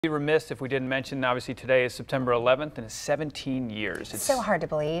Be remiss if we didn't mention, obviously today is September 11th and it's 17 years. It's so hard to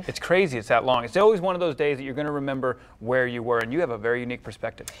believe. It's crazy it's that long. It's always one of those days that you're going to remember where you were, and you have a very unique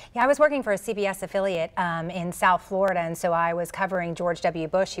perspective. Yeah, I was working for a CBS affiliate in South Florida, and so I was covering George W.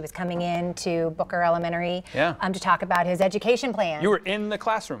 Bush. He was coming in to Booker Elementary to talk about his education plan. You were in the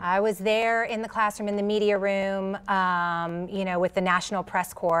classroom. I was there in the classroom, in the media room, you know, with the National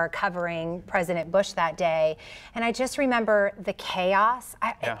Press Corps covering President Bush that day. And I just remember the chaos.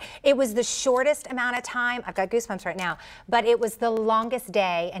 It was the shortest amount of time. I've got goosebumps right now, but it was the longest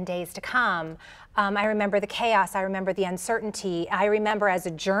day and days to come. I remember the chaos. I remember the uncertainty. I remember as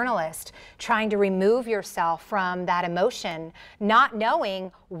a journalist trying to remove yourself from that emotion, not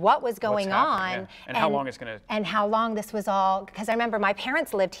knowing what was going on and how long it's going to, and how long this was all. Because I remember my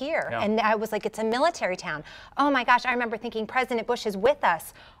parents lived here, and I was like, it's a military town. Oh my gosh! I remember thinking, President Bush is with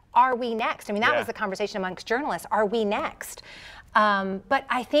us. Are we next? I mean, that was the conversation amongst journalists. Are we next? But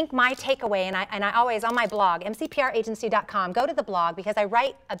I think my takeaway, and I always, on my blog, mcpragency.com, go to the blog because I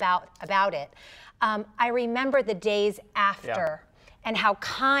write about it. I remember the days after and how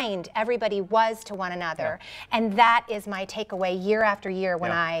kind everybody was to one another. And that is my takeaway year after year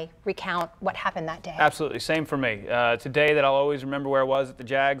when I recount what happened that day. Absolutely, same for me. It's a day that I'll always remember where I was at the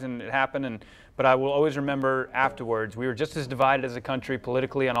Jags and it happened, but I will always remember afterwards. We were just as divided as a country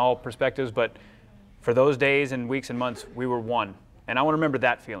politically on all perspectives, but for those days and weeks and months, we were one. And I want to remember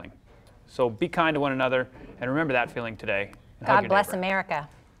that feeling. So be kind to one another and remember that feeling today. God bless America.